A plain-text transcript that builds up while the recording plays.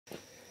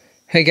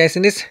Hey guys,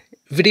 in this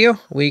video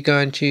we're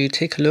going to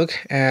take a look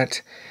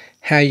at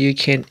how you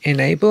can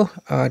enable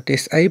or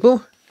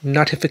disable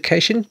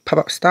notification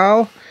pop-up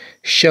style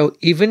show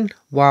even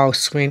while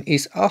screen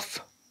is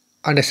off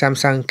on the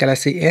Samsung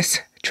Galaxy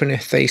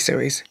S23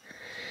 series.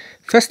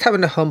 First, tap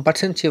on the home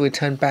button to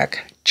return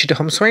back to the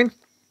home screen,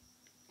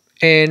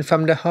 and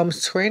from the home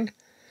screen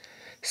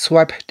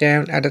swipe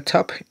down at the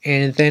top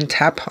and then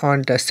tap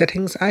on the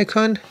settings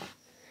icon.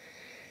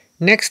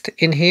 Next,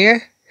 in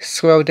here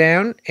scroll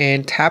down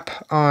and tap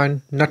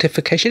on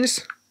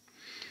notifications,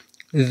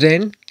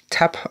 then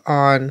tap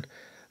on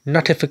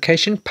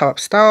notification pop-up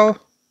style.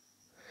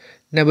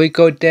 Now we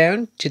go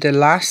down to the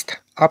last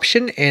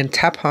option and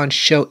tap on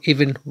show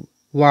even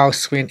while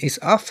screen is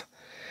off.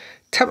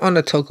 Tap on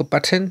the toggle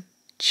button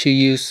to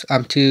use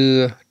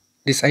to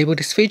disable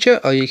this feature,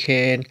 or you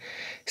can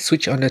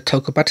switch on the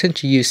toggle button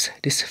to use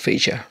this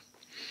feature.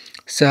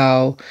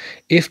 So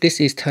if this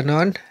is turned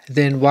on,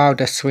 then while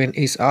the screen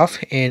is off,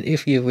 and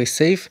if you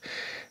receive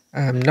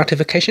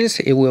notifications,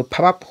 it will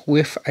pop up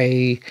with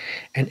an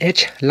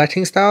edge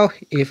lighting style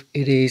if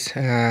it is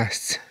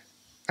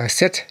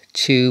set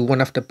to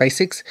one of the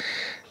basics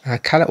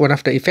color, one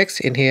of the effects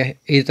in here,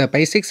 either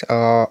basics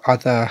or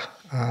other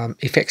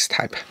effects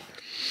type.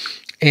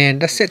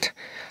 And that's it.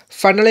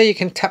 Finally, you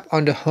can tap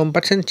on the home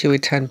button to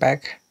return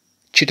back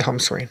to the home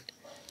screen.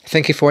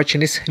 Thank you for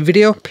watching this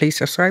video. Please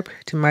subscribe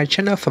to my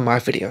channel for more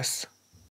videos.